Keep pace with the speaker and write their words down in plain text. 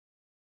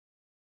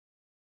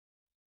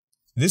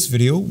This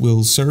video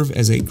will serve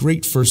as a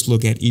great first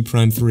look at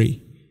e'Prime3,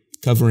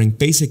 covering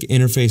basic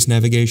interface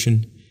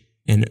navigation,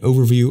 an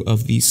overview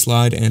of the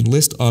slide and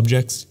list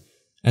objects,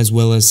 as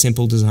well as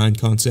simple design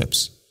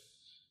concepts.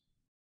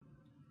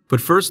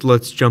 But first,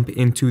 let's jump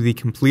into the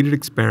completed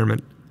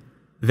experiment.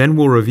 Then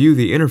we'll review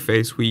the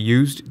interface we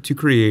used to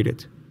create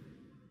it.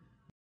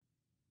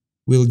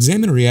 We'll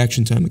examine a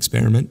reaction time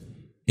experiment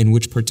in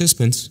which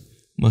participants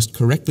must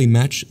correctly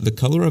match the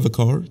color of a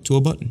car to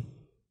a button.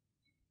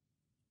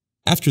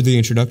 After the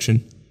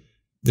introduction,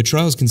 the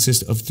trials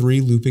consist of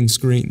 3 looping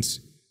screens.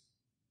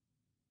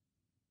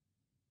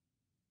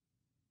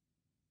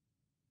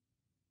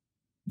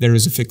 There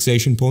is a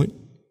fixation point,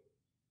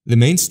 the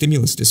main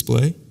stimulus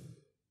display,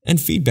 and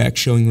feedback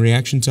showing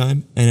reaction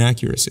time and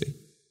accuracy.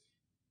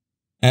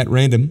 At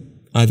random,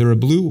 either a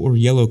blue or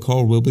yellow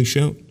car will be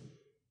shown.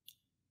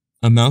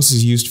 A mouse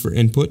is used for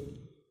input,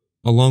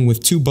 along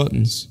with 2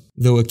 buttons,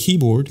 though a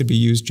keyboard could be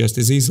used just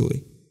as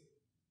easily.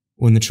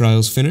 When the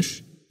trials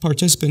finish,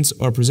 participants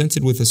are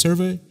presented with a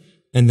survey,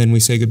 and then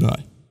we say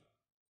goodbye.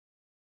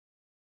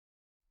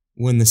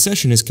 When the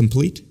session is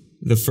complete,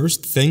 the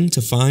first thing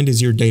to find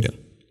is your data.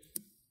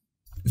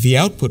 The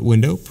output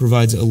window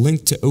provides a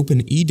link to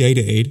open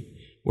eDataAid,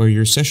 where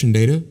your session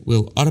data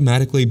will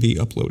automatically be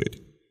uploaded.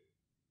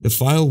 The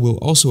file will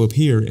also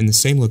appear in the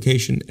same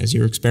location as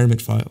your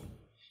experiment file.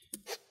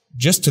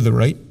 Just to the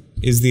right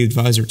is the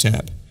Advisor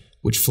tab,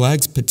 which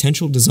flags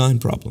potential design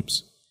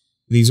problems.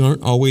 These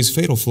aren't always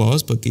fatal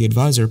flaws, but the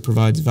Advisor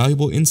provides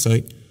valuable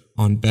insight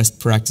on best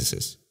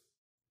practices.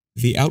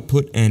 The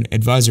Output and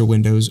Advisor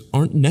windows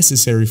aren't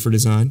necessary for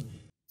design.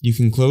 You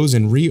can close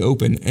and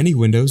reopen any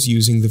windows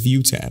using the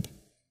View tab.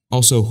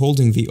 Also,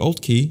 holding the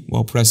Alt key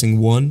while pressing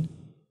 1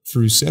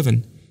 through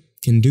 7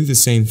 can do the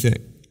same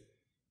thing.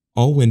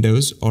 All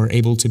windows are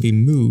able to be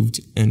moved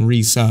and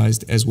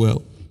resized as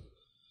well.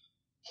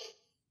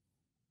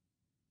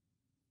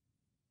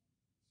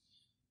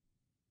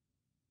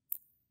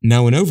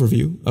 Now an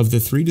overview of the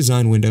 3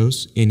 design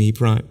windows in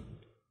e'Prime.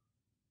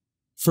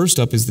 First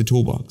up is the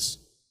toolbox.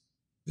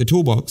 The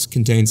toolbox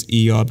contains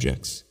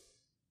e-objects.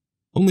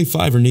 Only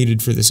 5 are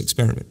needed for this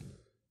experiment.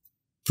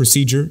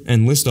 Procedure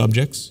and list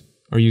objects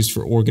are used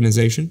for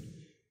organization.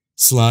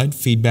 Slide,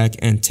 feedback,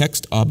 and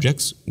text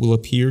objects will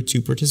appear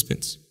to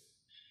participants.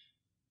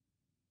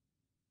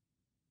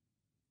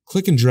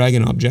 Click and drag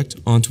an object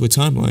onto a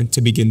timeline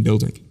to begin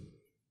building.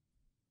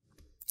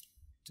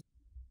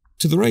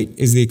 To the right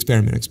is the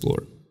Experiment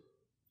Explorer.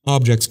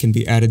 Objects can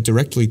be added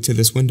directly to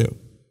this window.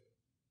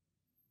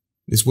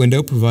 This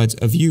window provides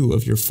a view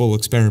of your full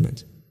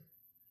experiment.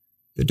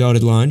 The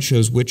dotted line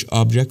shows which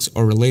objects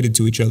are related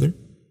to each other.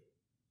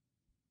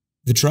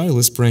 The trial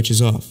list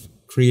branches off,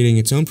 creating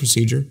its own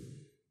procedure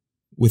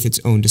with its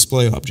own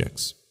display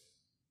objects.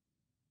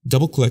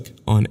 Double-click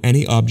on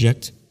any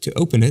object to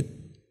open it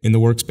in the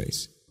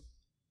workspace.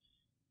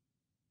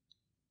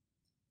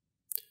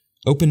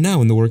 Open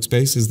now in the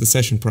workspace is the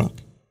session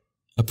proc,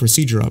 a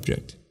procedure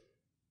object.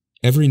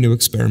 Every new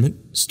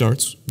experiment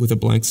starts with a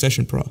blank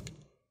session proc.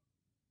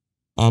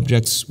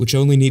 Objects which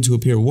only need to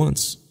appear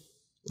once,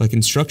 like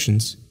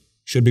instructions,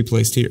 should be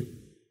placed here.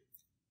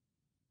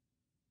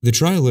 The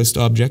trial list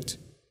object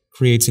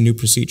creates a new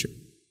procedure.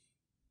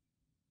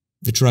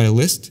 The trial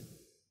list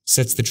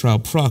sets the trial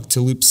proc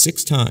to loop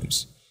 6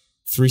 times,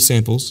 3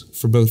 samples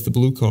for both the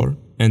blue car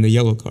and the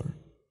yellow car.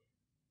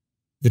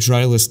 The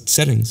trial list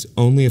settings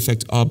only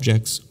affect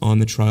objects on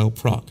the trial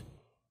proc.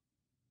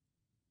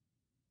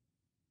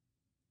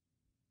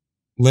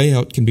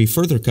 Layout can be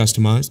further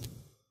customized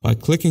by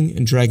clicking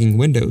and dragging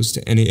windows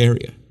to any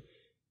area.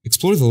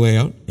 Explore the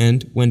layout,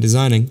 and when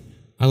designing,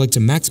 I like to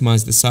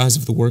maximize the size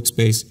of the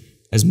workspace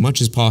as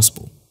much as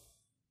possible.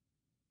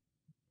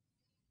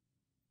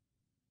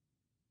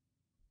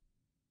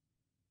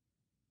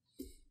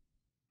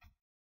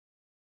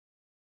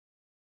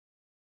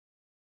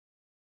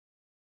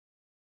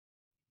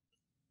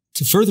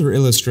 To further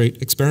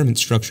illustrate experiment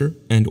structure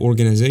and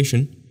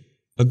organization,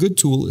 a good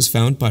tool is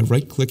found by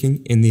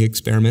right-clicking in the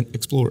Experiment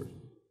Explorer.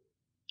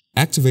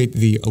 Activate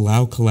the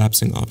Allow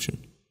Collapsing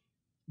option.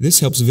 This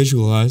helps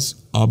visualize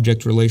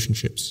object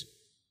relationships.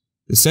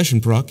 The session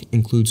proc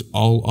includes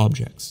all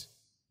objects.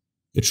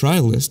 The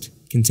trial list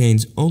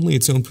contains only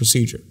its own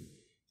procedure,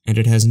 and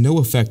it has no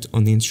effect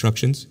on the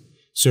instructions,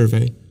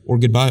 survey, or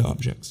goodbye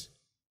objects.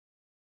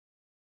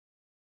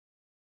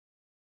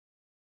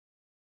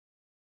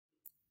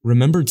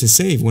 Remember to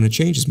save when a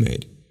change is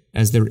made,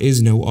 as there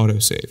is no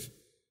autosave.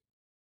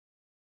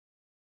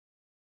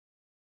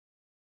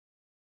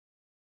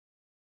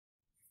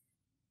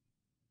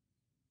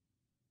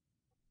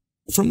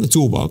 From the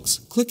toolbox,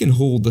 click and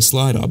hold the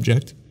slide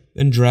object,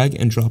 then drag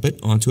and drop it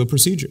onto a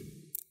procedure.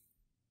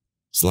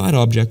 Slide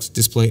objects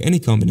display any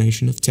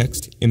combination of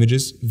text,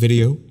 images,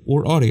 video,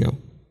 or audio.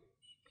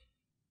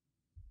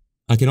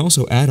 I can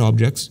also add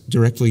objects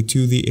directly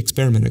to the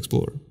Experiment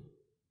Explorer.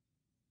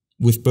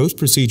 With both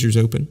procedures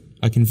open,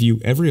 I can view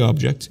every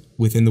object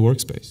within the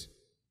workspace.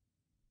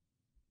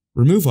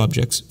 Remove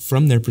objects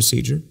from their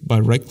procedure by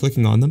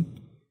right-clicking on them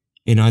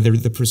in either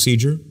the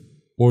procedure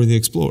or the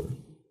Explorer.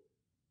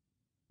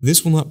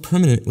 This will not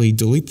permanently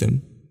delete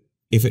them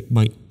if it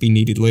might be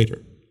needed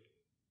later.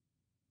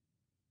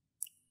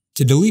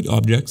 To delete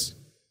objects,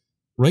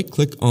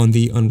 right-click on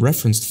the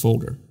unreferenced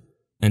folder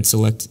and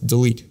select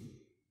Delete.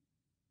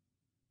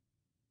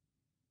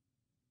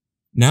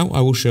 Now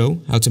I will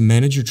show how to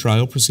manage your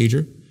trial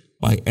procedure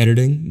by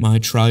editing my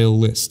trial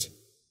list.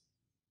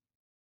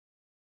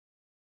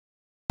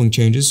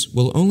 Changes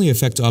will only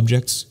affect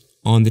objects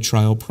on the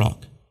trial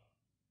proc.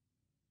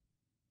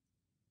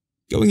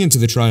 Going into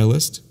the trial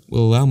list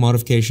will allow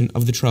modification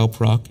of the trial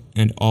proc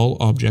and all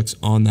objects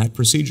on that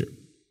procedure.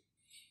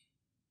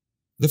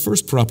 The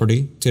first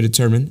property to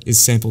determine is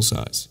sample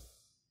size.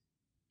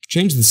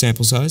 Change the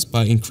sample size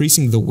by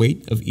increasing the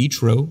weight of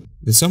each row.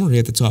 The summary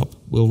at the top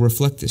will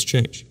reflect this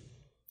change.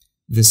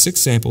 The 6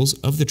 samples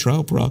of the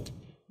trial proc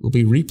will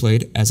be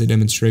replayed as a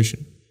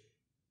demonstration.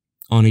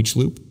 On each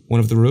loop, one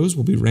of the rows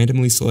will be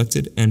randomly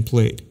selected and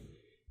played.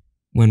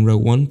 When row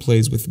 1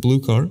 plays with the blue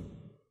car,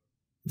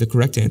 the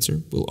correct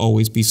answer will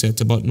always be set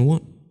to button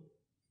 1.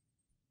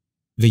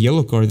 The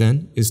yellow car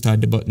then is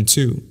tied to button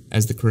 2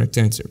 as the correct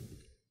answer.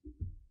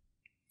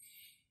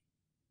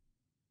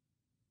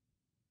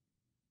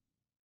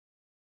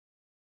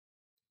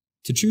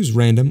 To choose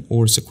random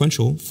or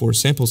sequential for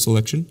sample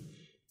selection,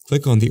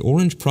 click on the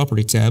orange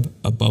Property tab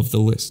above the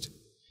list.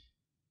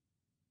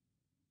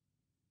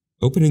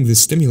 Opening the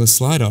Stimulus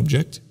Slide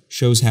object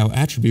shows how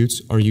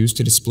attributes are used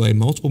to display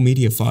multiple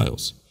media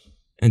files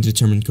and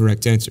determine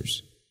correct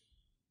answers.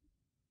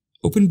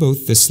 Open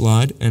both the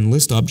slide and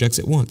list objects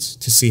at once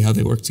to see how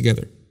they work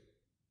together.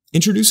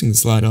 Introducing the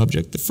slide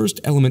object, the first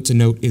element to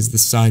note is the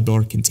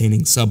sidebar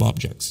containing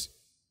sub-objects.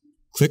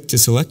 Click to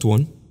select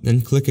one,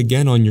 then click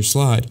again on your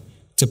slide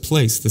to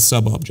place the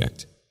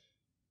sub-object.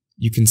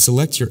 You can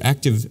select your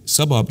active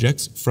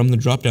sub-objects from the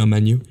drop-down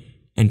menu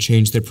and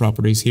change their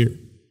properties here.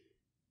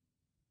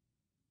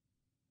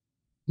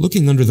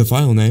 Looking under the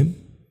file name,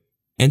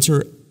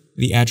 enter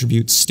the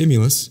attribute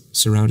stimulus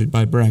surrounded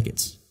by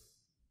brackets.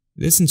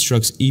 This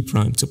instructs E'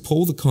 to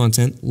pull the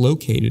content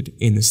located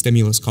in the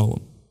stimulus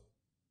column.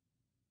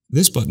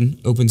 This button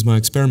opens my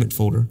experiment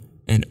folder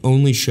and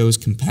only shows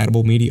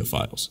compatible media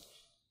files.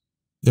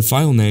 The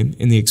file name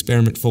in the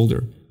experiment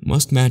folder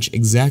must match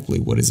exactly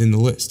what is in the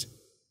list.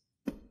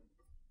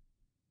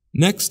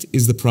 Next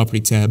is the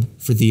Property tab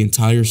for the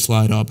entire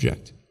slide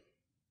object.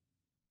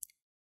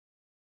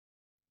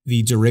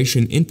 The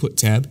Duration Input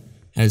tab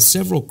has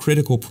several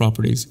critical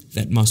properties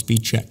that must be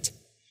checked.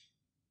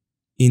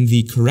 In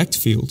the Correct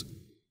field,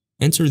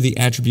 enter the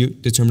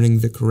attribute determining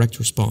the correct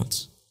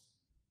response.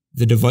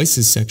 The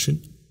Devices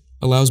section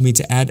allows me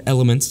to add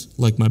elements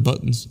like my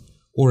buttons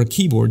or a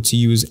keyboard to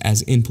use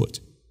as input.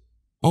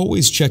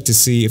 Always check to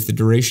see if the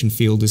duration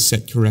field is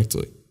set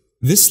correctly.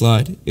 This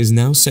slide is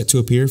now set to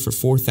appear for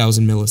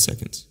 4,000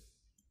 milliseconds.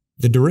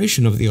 The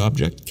duration of the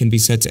object can be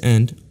set to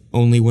end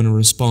only when a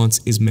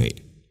response is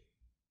made.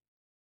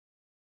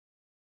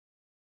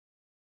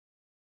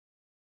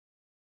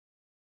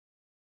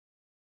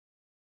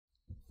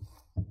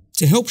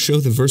 To help show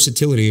the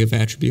versatility of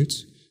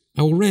attributes,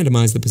 I will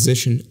randomize the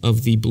position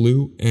of the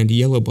blue and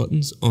yellow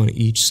buttons on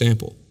each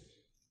sample.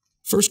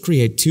 First,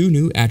 create 2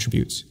 new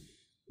attributes,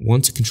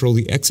 one to control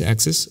the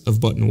x-axis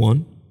of button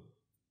 1,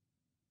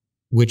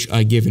 which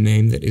I give a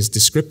name that is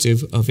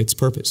descriptive of its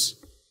purpose,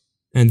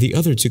 and the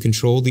other to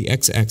control the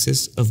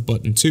x-axis of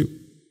button 2.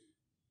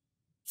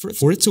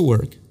 For it to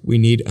work, we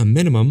need a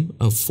minimum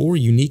of 4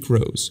 unique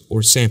rows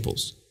or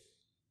samples,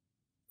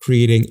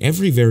 creating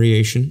every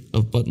variation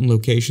of button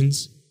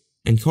locations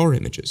and car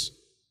images.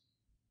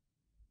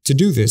 To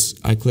do this,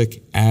 I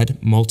click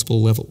Add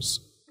Multiple Levels.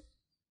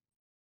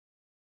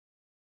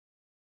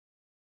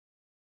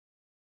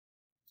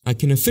 I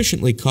can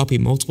efficiently copy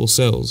multiple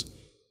cells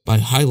by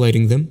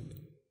highlighting them,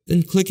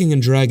 then clicking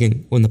and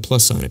dragging when the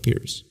plus sign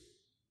appears.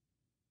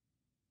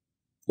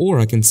 Or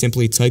I can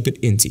simply type it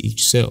into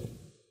each cell.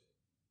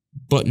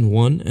 Button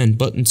 1 and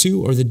Button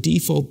 2 are the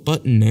default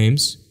button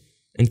names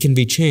and can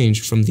be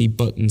changed from the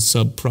button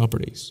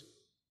sub-properties.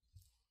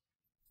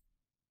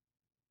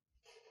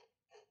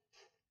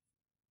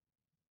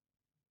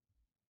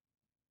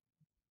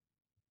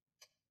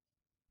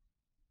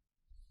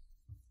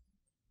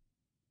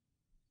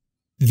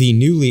 The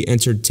newly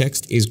entered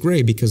text is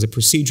gray because a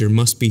procedure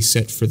must be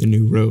set for the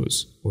new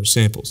rows, or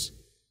samples.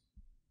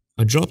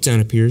 A drop-down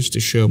appears to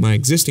show my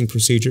existing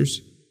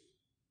procedures.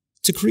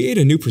 To create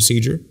a new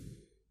procedure,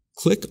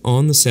 click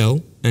on the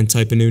cell and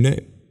type a new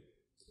name.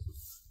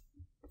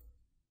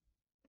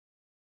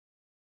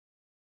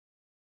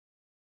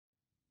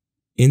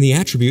 In the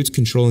attributes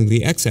controlling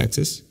the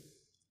x-axis,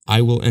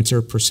 I will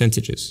enter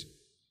percentages.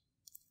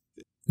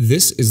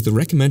 This is the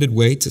recommended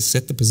way to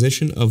set the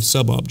position of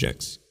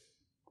sub-objects.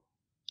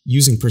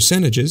 Using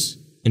percentages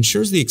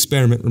ensures the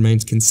experiment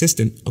remains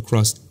consistent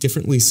across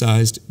differently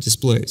sized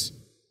displays.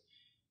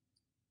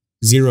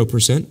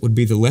 0% would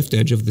be the left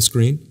edge of the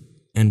screen,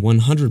 and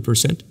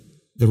 100%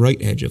 the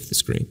right edge of the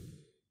screen.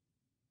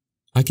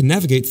 I can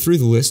navigate through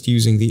the list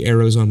using the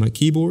arrows on my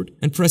keyboard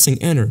and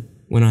pressing Enter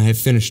when I have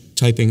finished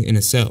typing in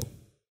a cell.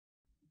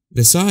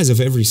 The size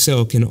of every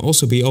cell can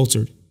also be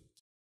altered.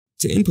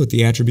 To input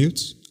the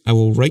attributes, I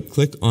will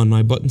right-click on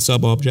my button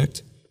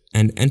subobject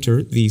and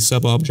enter the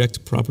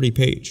subobject property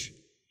page.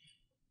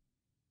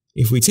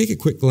 If we take a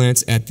quick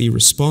glance at the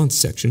response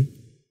section,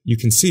 you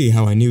can see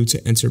how I knew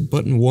to enter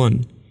button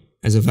 1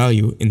 as a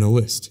value in the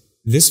list.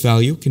 This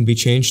value can be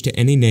changed to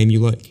any name you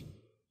like.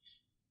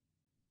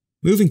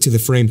 Moving to the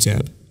Frame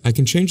tab, I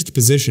can change the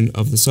position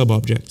of the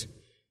subobject.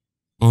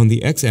 On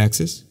the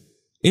x-axis,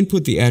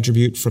 input the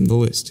attribute from the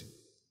list.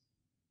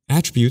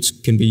 Attributes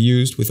can be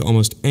used with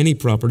almost any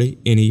property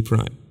in E'.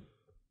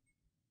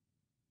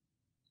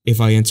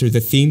 If I enter the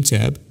Theme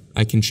tab,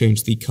 I can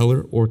change the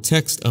color or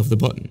text of the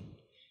button.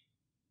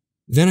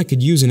 Then I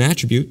could use an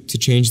attribute to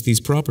change these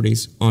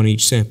properties on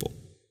each sample.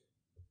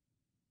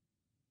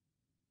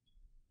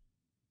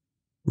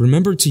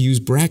 Remember to use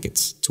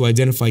brackets to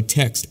identify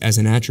text as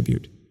an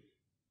attribute.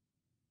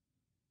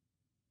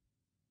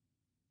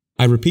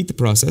 I repeat the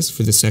process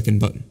for the second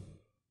button.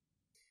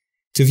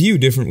 To view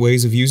different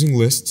ways of using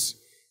lists,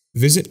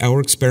 visit our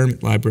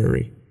experiment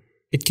library.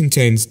 It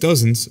contains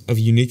dozens of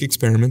unique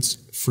experiments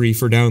free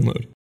for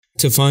download.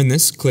 To find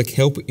this, click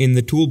Help in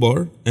the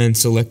toolbar and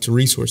select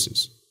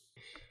Resources.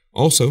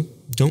 Also,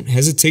 don't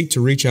hesitate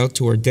to reach out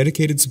to our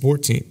dedicated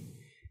support team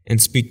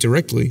and speak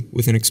directly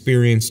with an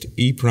experienced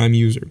E'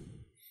 user.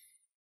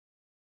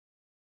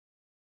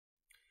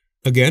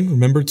 Again,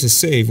 remember to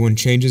save when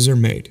changes are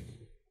made.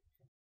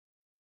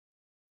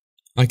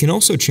 I can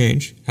also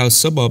change how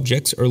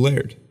subobjects are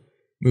layered,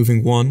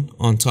 moving one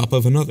on top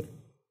of another.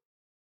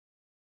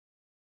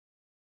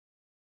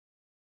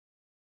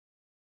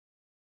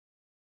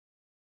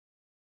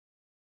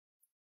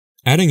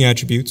 Adding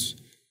attributes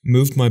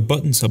moved my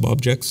button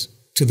subobjects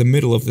to the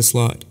middle of the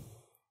slide.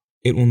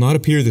 It will not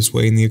appear this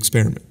way in the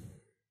experiment.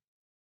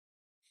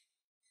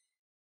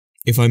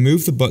 If I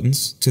move the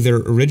buttons to their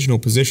original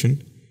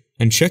position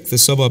and check the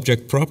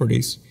subobject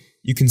properties,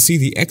 you can see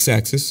the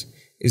x-axis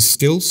is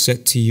still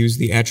set to use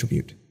the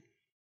attribute.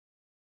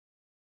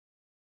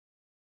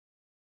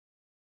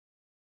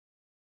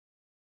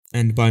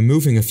 And by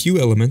moving a few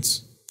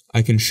elements,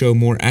 I can show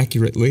more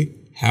accurately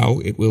how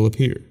it will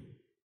appear.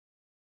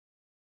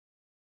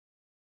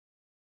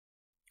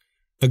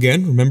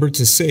 Again, remember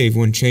to save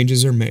when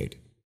changes are made.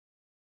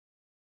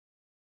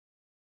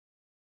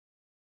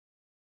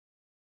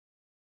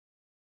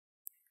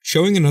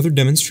 Showing another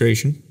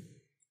demonstration,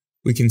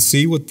 we can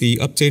see what the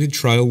updated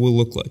trial will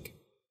look like.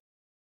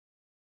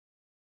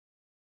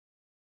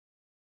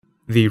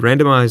 The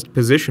randomized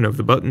position of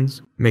the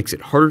buttons makes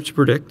it harder to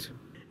predict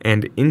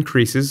and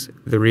increases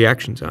the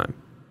reaction time.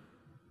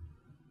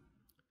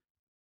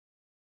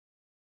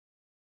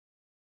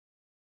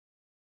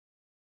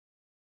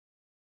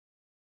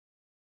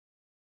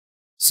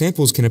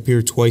 Samples can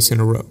appear twice in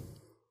a row.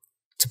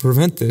 To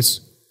prevent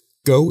this,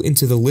 go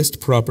into the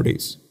list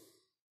properties.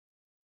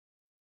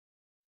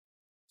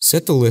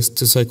 Set the list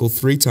to cycle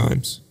 3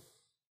 times,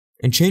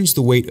 and change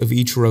the weight of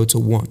each row to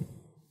 1.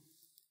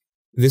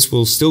 This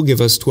will still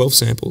give us 12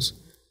 samples,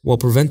 while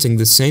preventing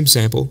the same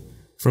sample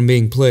from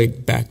being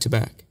played back to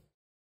back.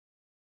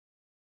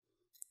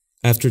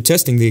 After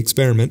testing the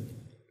experiment,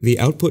 the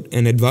Output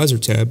and Advisor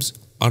tabs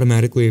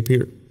automatically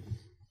appear.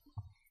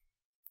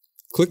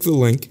 Click the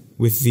link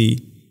with the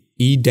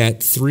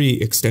EDAT3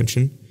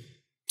 extension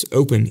to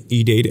open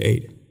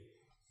eDataAid.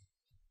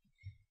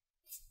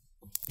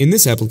 In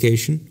this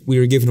application, we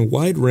are given a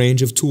wide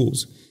range of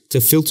tools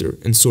to filter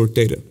and sort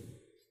data.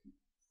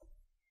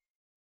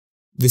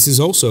 This is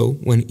also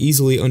when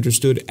easily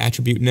understood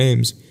attribute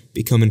names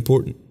become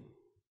important.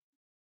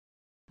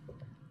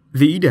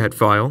 The EDAT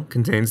file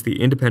contains the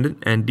independent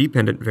and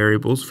dependent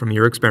variables from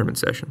your experiment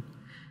session.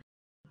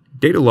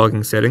 Data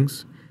logging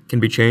settings can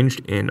be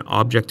changed in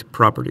Object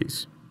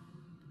Properties.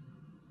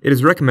 It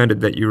is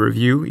recommended that you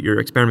review your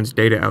experiment's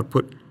data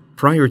output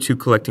prior to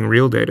collecting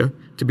real data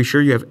to be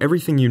sure you have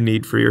everything you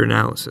need for your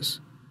analysis.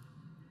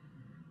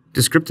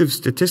 Descriptive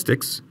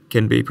statistics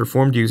can be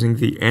performed using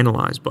the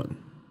Analyze button.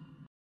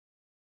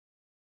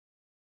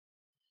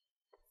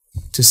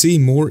 To see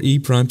more E'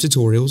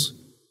 tutorials,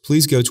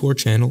 please go to our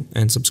channel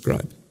and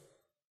subscribe.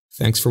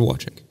 Thanks for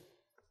watching.